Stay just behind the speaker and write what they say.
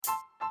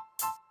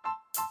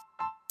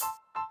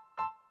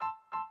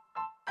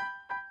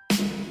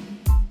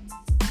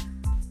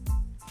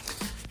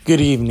Good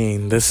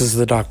evening. This is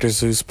the Dr.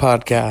 Zeus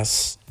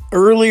podcast.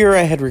 Earlier,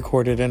 I had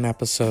recorded an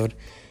episode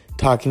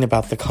talking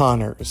about the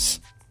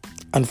Conners.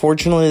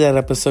 Unfortunately, that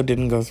episode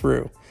didn't go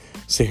through.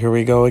 So here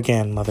we go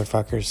again,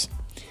 motherfuckers.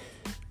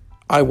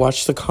 I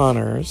watched the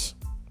Conners,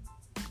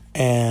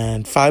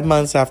 and 5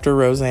 months after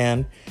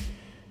Roseanne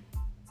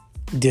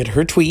did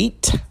her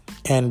tweet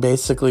and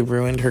basically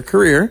ruined her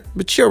career,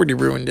 but she already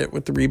ruined it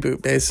with the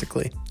reboot,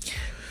 basically.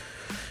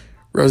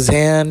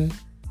 Roseanne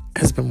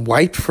has been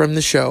wiped from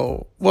the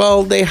show.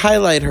 Well, they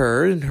highlight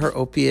her and her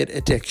opiate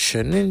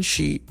addiction, and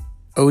she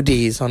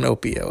ODs on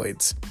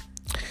opioids.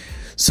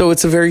 So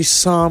it's a very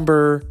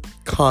somber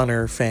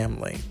Connor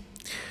family.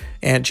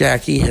 Aunt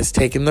Jackie has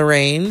taken the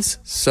reins,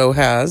 so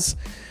has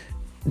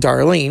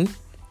Darlene.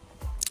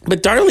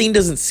 But Darlene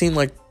doesn't seem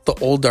like the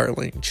old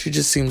Darlene. She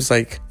just seems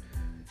like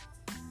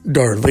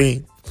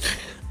Darlene.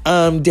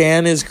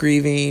 Dan is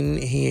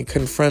grieving. He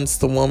confronts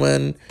the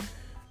woman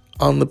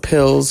on the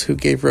pills who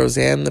gave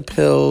Roseanne the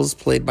pills,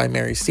 played by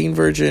Mary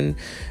Steenburgen.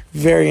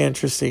 Very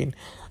interesting.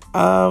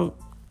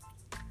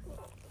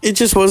 It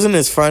just wasn't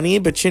as funny,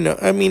 but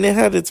it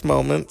had its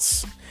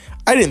moments.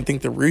 I didn't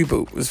think the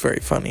reboot was very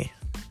funny.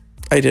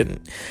 I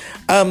didn't.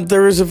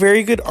 There was a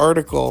very good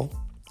article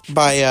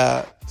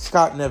by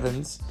Scott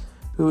Nevins,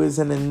 who is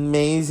an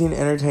amazing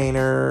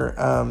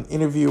entertainer,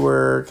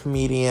 interviewer,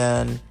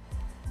 comedian.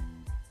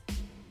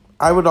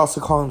 I would also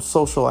call him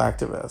social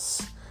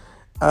activist.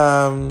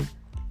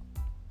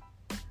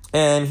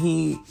 And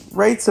he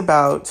writes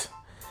about,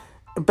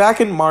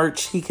 back in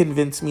March, he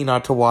convinced me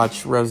not to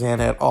watch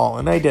Roseanne at all,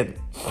 and I didn't.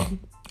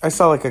 I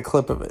saw like a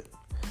clip of it.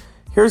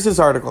 Here's his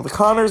article. The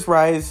Conners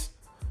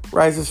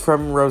rises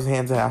from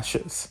Roseanne's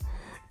ashes.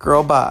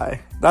 Girl,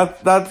 bye.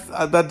 That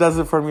does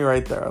it for me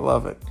right there. I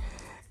love it.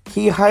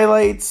 He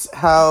highlights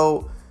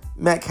how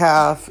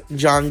Metcalf,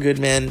 John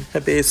Goodman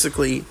have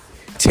basically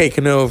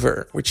taken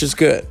over, which is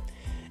good.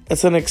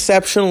 It's an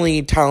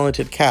exceptionally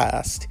talented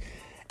cast.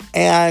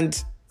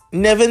 And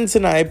Nevins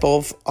and I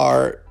both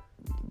are,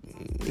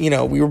 we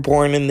were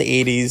born in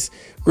the 80s,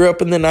 grew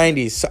up in the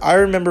 90s. So I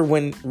remember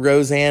when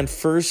Roseanne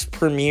first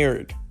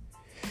premiered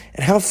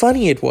and how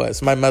funny it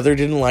was. My mother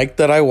didn't like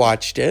that I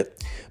watched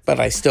it,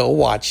 but I still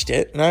watched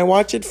it. And I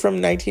watched it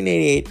from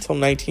 1988 till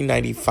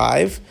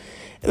 1995.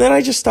 And then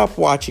I just stopped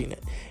watching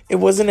it. It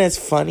wasn't as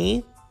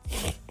funny.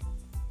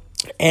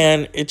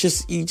 And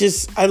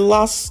I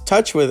lost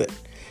touch with it.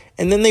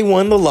 And then they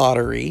won the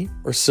lottery,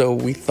 or so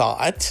we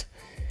thought.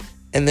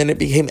 And then it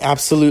became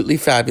absolutely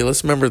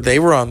fabulous. Remember, they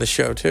were on the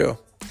show too.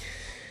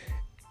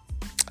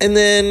 And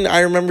then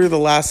I remember the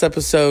last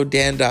episode,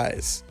 Dan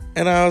dies.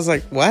 And I was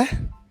like, what?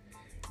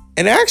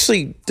 And it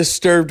actually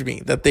disturbed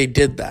me that they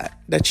did that.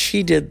 That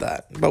she did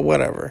that. But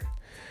whatever.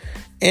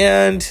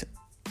 And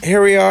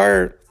here we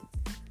are,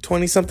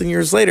 20-something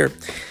years later.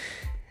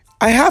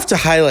 I have to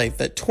highlight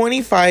that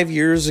 25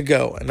 years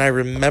ago, and I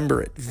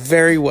remember it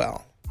very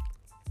well,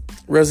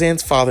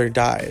 Roseanne's father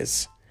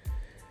dies.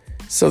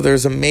 So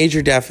there's a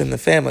major death in the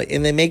family,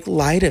 and they make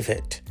light of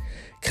it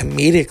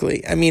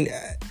comedically. I mean,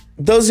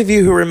 those of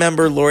you who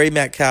remember Laurie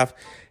Metcalf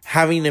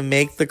having to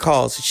make the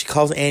calls, she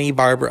calls Annie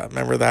Barbara.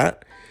 Remember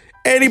that?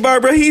 Annie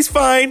Barbara, he's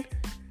fine.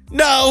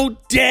 No,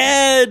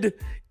 dead.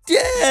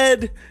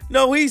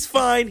 No, he's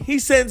fine. He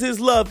sends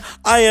his love.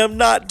 I am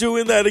not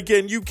doing that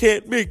again. You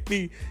can't make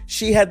me.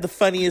 She had the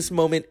funniest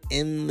moment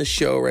in the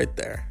show right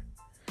there.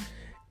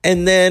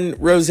 And then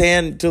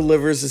Roseanne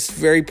delivers this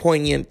very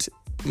poignant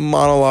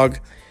monologue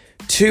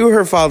to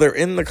her father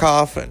in the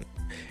coffin.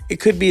 It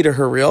could be to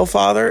her real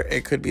father.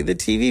 It could be the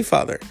TV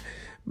father.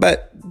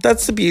 But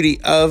that's the beauty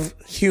of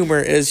humor,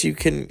 is you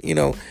can,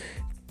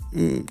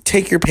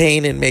 take your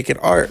pain and make it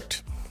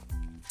art,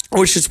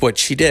 which is what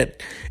she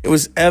did. It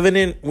was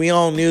evident. We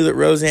all knew that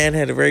Roseanne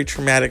had a very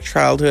traumatic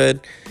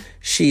childhood.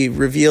 She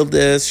revealed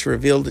this. She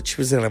revealed that she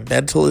was in a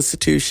mental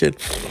institution.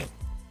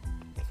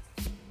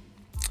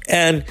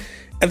 And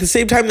at the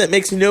same time, that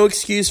makes no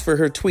excuse for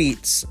her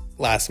tweets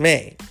last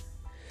May.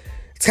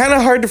 It's kind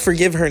of hard to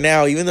forgive her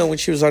now, even though when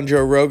she was on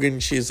Joe Rogan,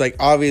 she's like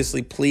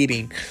obviously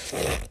pleading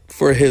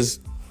for his,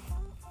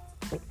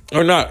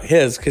 or not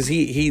his, because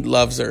he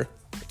loves her.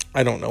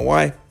 I don't know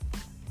why.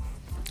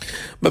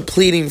 But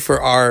pleading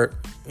for our,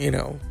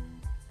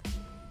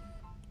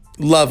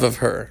 love of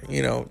her,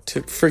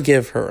 to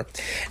forgive her.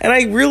 And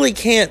I really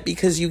can't,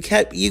 because you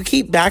keep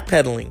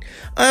backpedaling.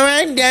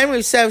 I'm done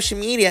with social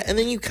media, and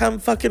then you come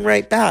fucking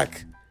right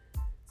back.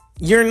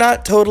 You're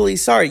not totally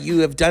sorry.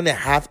 You have done a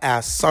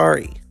half-ass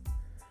sorry.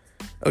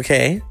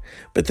 Okay?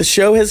 But the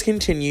show has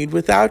continued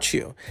without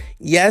you.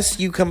 Yes,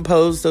 you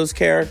composed those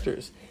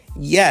characters.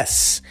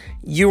 Yes,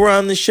 you were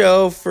on the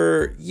show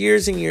for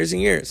years and years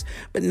and years.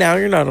 But now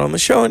you're not on the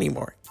show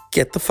anymore.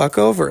 Get the fuck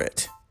over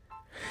it.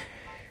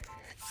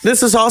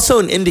 This is also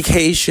an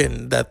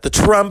indication that the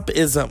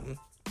Trumpism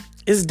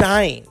is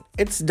dying.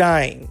 It's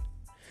dying.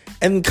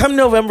 And come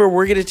November,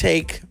 we're gonna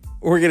take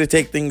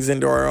things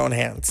into our own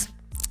hands.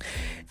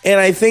 And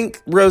I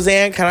think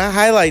Roseanne kind of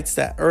highlights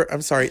that. Or,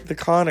 I'm sorry, the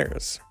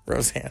Conners,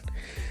 Roseanne.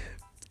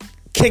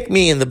 Kick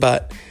me in the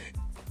butt.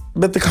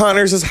 But The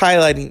Conners is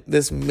highlighting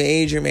this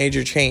major,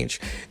 major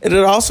change. And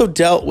it also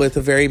dealt with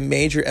a very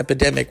major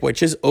epidemic,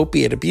 which is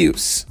opiate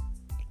abuse.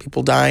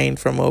 People dying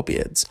from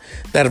opiates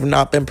that have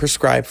not been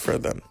prescribed for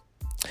them.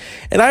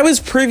 And I was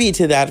privy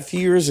to that a few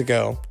years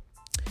ago.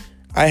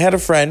 I had a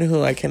friend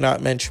who I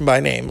cannot mention by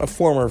name, a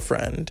former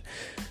friend.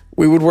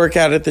 We would work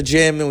out at the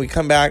gym and we'd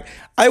come back.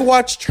 I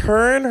watched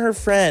her and her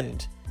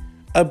friend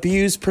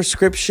abuse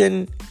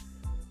prescription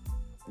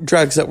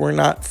drugs that were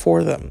not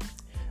for them.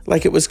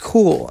 Like it was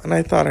cool. And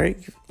I thought,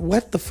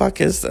 what the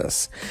fuck is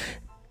this?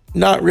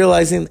 Not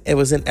realizing it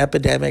was an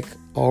epidemic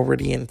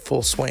already in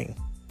full swing.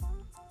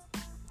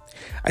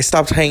 I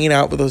stopped hanging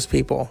out with those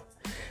people.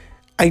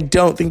 I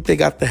don't think they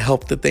got the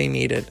help that they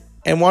needed.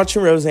 And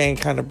watching Roseanne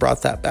kind of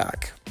brought that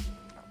back.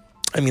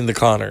 I mean, the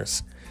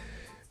Conners.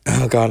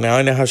 Oh, God, now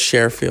I know how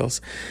Cher feels.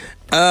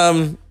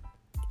 But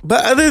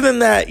other than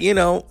that, you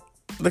know,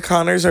 the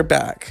Conners are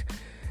back.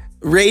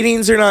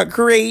 Ratings are not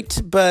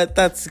great, but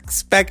that's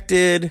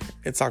expected.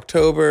 It's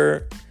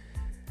October.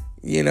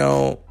 You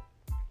know,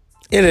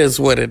 it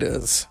is what it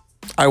is.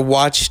 I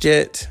watched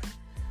it.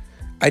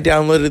 I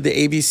downloaded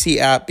the ABC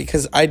app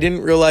because I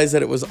didn't realize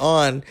that it was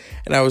on,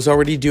 and I was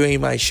already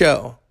doing my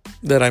show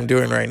that I'm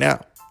doing right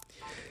now.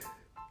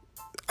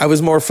 I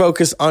was more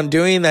focused on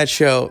doing that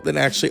show than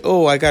actually,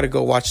 I got to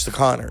go watch the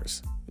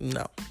Conners.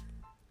 No.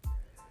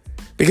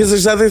 Because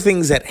there's other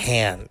things at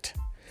hand.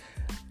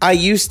 I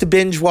used to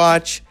binge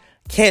watch.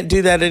 Can't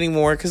do that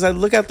anymore because I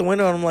look out the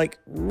window and I'm like,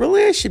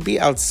 really? I should be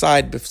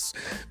outside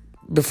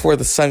before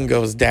the sun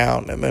goes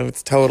down and then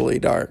it's totally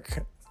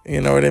dark.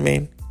 You know what I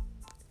mean?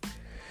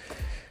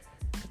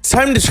 It's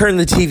time to turn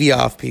the TV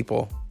off,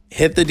 people.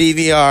 Hit the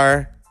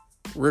DVR,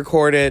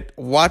 record it,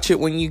 watch it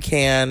when you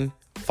can,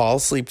 fall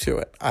asleep to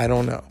it. I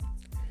don't know.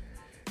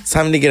 It's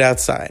time to get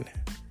outside.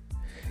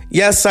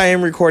 Yes, I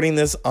am recording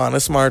this on a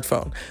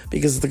smartphone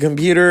because the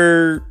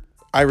computer,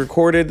 I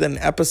recorded an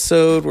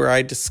episode where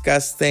I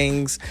discussed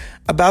things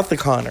about the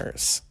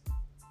Conners.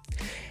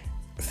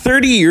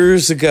 30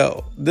 years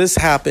ago, this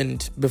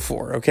happened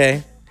before,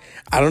 okay?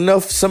 I don't know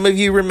if some of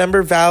you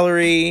remember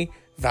Valerie's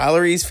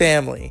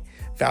family.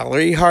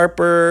 Valerie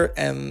Harper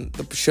and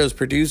the show's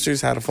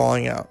producers had a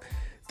falling out.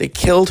 They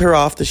killed her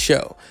off the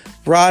show.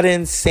 Brought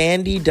in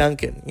Sandy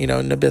Duncan,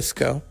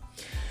 Nabisco.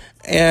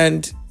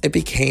 And it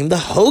became the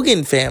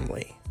Hogan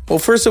family. Well,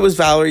 first it was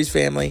Valerie's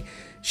family.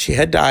 She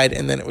had died,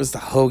 and then it was the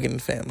Hogan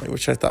family,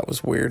 which I thought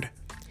was weird.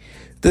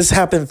 This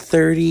happened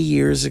 30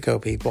 years ago,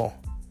 people.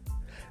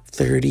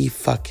 30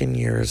 fucking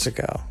years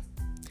ago.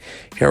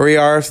 Here we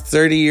are,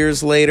 30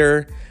 years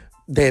later.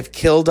 They've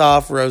killed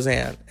off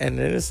Roseanne, and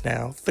it is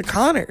now the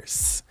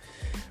Conners.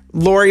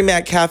 Laurie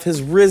Metcalf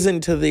has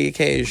risen to the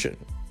occasion.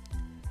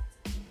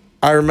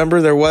 I remember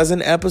there was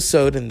an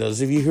episode, and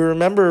those of you who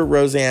remember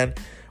Roseanne,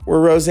 where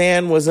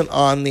Roseanne wasn't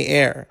on the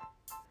air.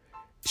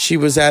 She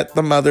was at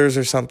the Mother's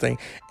or something,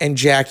 and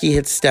Jackie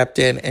had stepped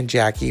in, and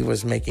Jackie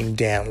was making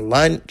damn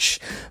lunch,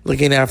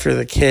 looking after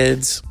the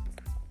kids,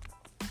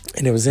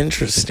 and it was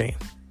interesting.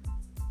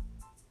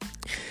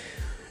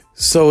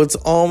 So it's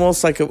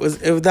almost like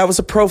that was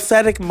a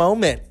prophetic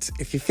moment,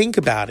 if you think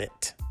about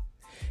it.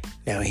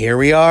 Now here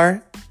we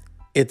are.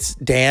 It's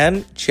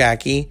Dan,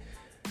 Jackie,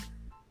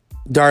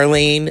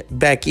 Darlene,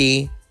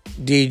 Becky,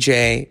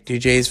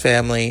 DJ's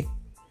family,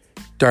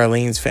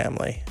 Darlene's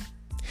family.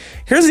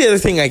 Here's the other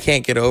thing I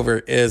can't get over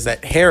is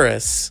that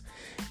Harris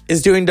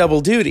is doing double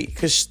duty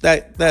because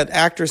that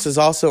actress is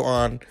also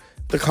on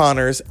The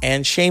Conners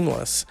and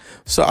Shameless.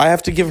 So I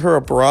have to give her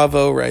a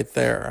bravo right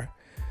there,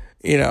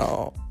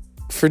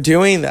 for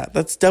doing that.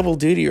 That's double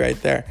duty right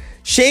there.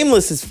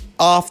 Shameless is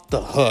off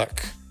the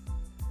hook.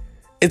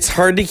 It's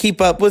hard to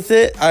keep up with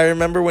it. I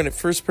remember when it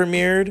first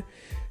premiered.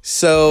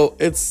 So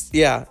it's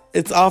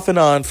off and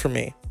on for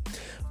me.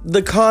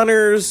 The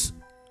Conners,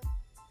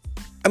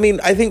 I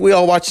think we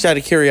all watched out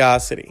of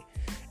curiosity.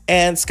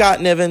 And Scott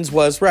Nivens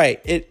was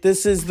right.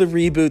 This is the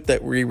reboot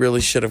that we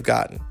really should have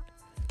gotten.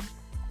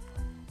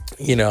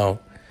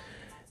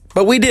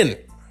 But we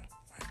didn't.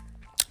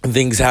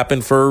 Things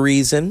happen for a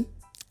reason.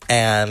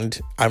 And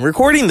I'm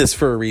recording this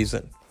for a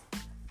reason.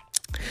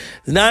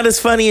 It's not as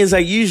funny as I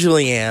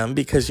usually am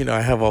because, I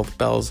have all the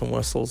bells and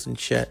whistles and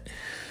shit.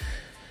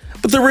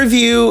 But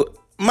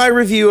my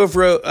review of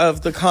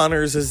The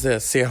Conners is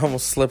this. See, I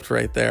almost slipped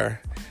right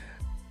there.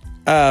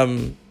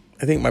 I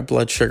think my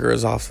blood sugar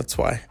is off, that's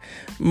why.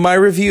 My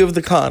review of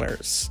The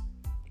Conners,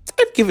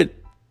 I'd give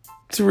it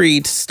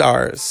 3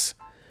 stars.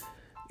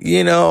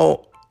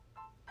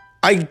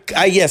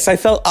 I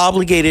felt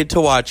obligated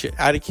to watch it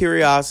out of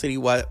curiosity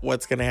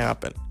what's going to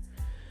happen.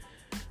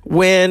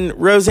 When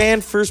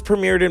Roseanne first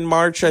premiered in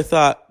March, I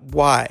thought,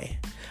 why?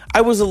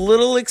 I was a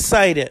little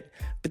excited,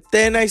 but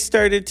then I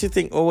started to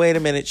think, oh, wait a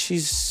minute,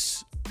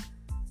 she's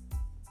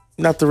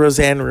not the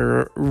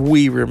Roseanne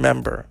we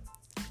remember.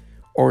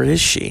 Or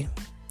is she?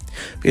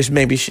 Because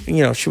maybe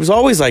she was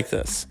always like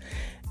this.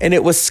 And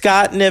it was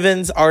Scott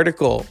Nivens'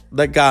 article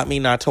that got me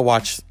not to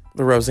watch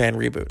the Roseanne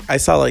reboot. I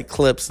saw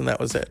clips and that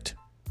was it.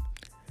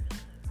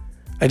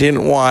 I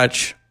didn't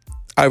watch.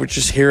 I would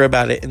just hear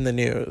about it in the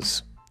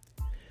news.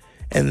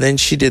 And then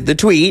she did the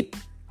tweet.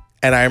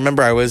 And I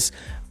remember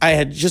I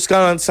had just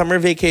gone on summer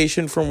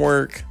vacation from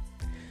work.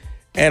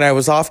 And I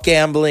was off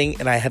gambling.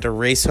 And I had to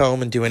race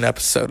home and do an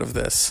episode of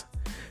this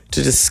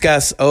to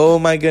discuss, oh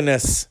my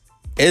goodness,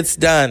 it's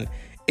done.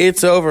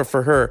 It's over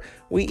for her.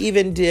 We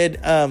even did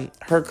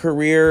her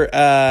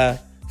career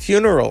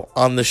funeral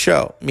on the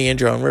show, me and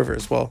Joan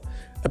Rivers. Well,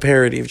 a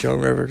parody of Joan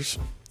Rivers.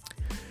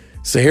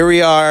 So here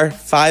we are,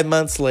 5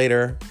 months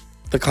later,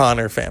 the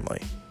Connor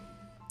family.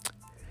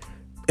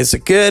 Is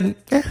it good?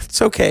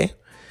 It's okay.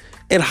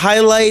 It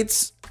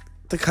highlights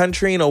the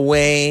country in a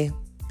way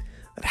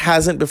that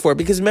hasn't before.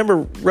 Because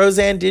remember,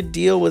 Roseanne did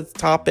deal with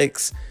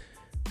topics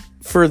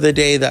for the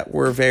day that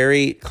were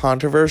very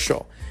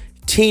controversial.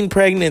 Teen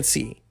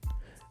pregnancy,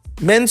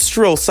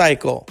 menstrual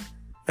cycle.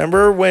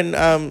 Remember when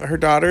her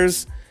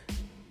daughters,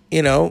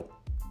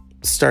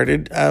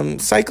 started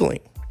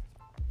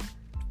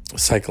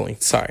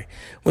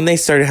when they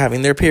started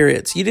having their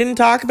periods. You didn't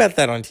talk about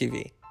that on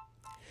TV.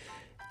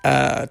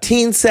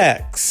 Teen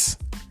sex.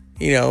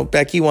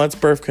 Becky wants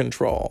birth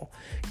control.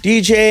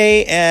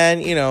 DJ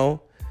and,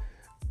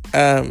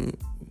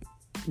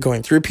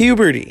 going through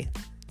puberty.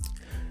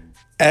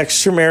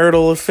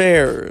 Extramarital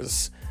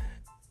affairs.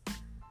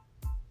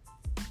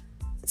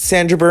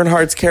 Sandra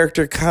Bernhardt's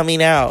character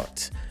coming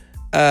out.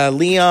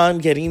 Leon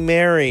getting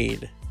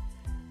married.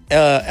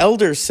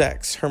 Elder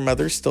sex. Her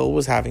mother still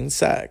was having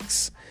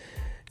sex.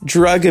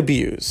 Drug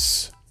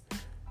abuse.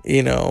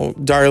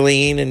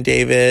 Darlene and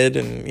David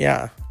and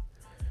yeah.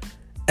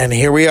 And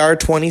here we are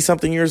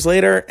 20-something years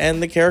later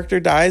and the character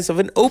dies of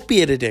an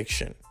opiate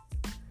addiction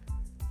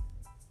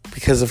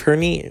because of her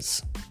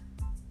knees.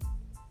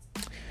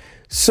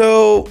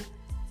 So,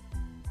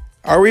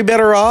 are we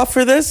better off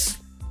for this?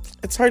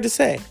 It's hard to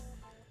say.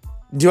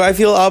 Do I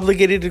feel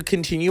obligated to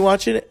continue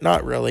watching it?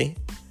 Not really.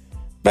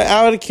 But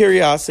out of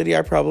curiosity,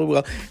 I probably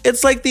will.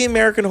 It's like the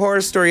American Horror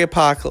Story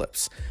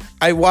Apocalypse.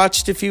 I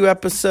watched a few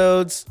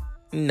episodes.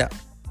 No.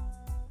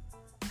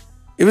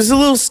 It was a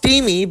little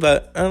steamy,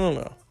 but I don't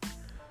know.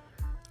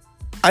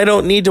 I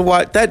don't need to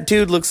watch. That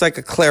dude looks like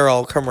a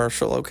Clairol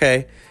commercial,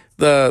 okay?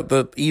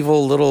 The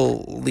evil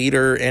little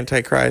leader,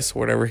 Antichrist,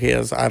 whatever he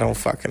is. I don't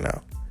fucking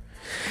know.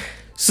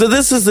 So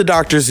this is the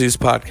Dr. Zeus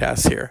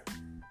podcast here.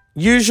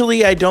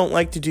 Usually I don't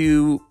like to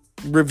do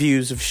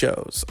reviews of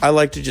shows. I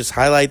like to just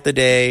highlight the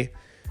day,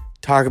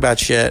 talk about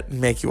shit, and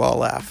make you all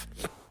laugh.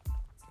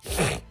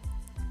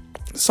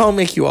 So I'll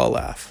make you all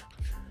laugh.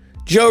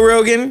 Joe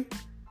Rogan,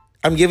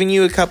 I'm giving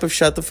you a cup of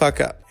shut the fuck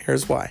up.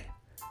 Here's why.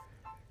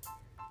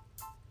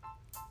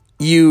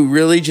 You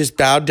really just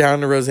bowed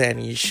down to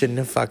Roseanne. You shouldn't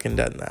have fucking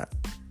done that.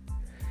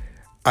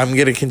 I'm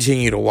going to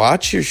continue to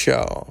watch your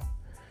show,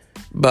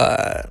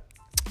 but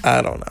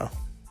I don't know.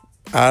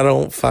 I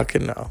don't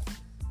fucking know.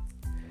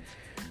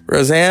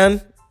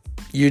 Roseanne,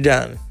 you're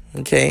done.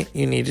 Okay?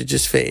 You need to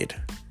just fade.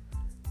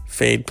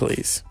 Fade,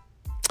 please.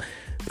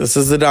 This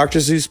is the Dr.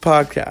 Zeus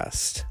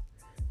podcast.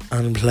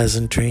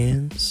 Unpleasant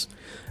dreams.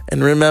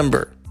 And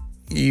remember,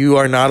 you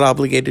are not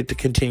obligated to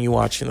continue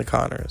watching The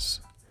Connors.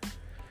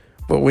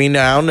 But we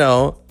now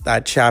know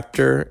that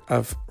chapter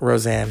of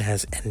Roseanne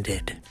has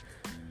ended.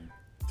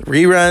 The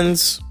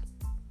reruns.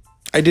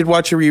 I did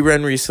watch a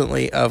rerun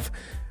recently of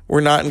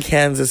We're Not in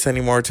Kansas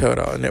Anymore,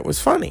 Toto. And it was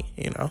funny,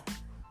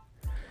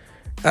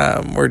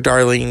 where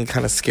Darlene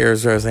kind of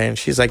scares Roseanne.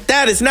 She's like,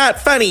 that is not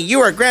funny.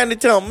 You are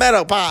grounded till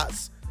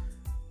menopause.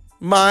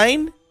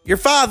 Mine? Your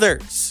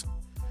father's.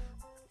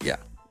 Yeah.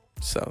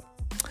 So,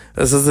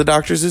 this is the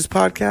Dr. Zeus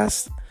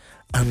podcast.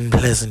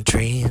 Unpleasant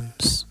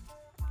dreams.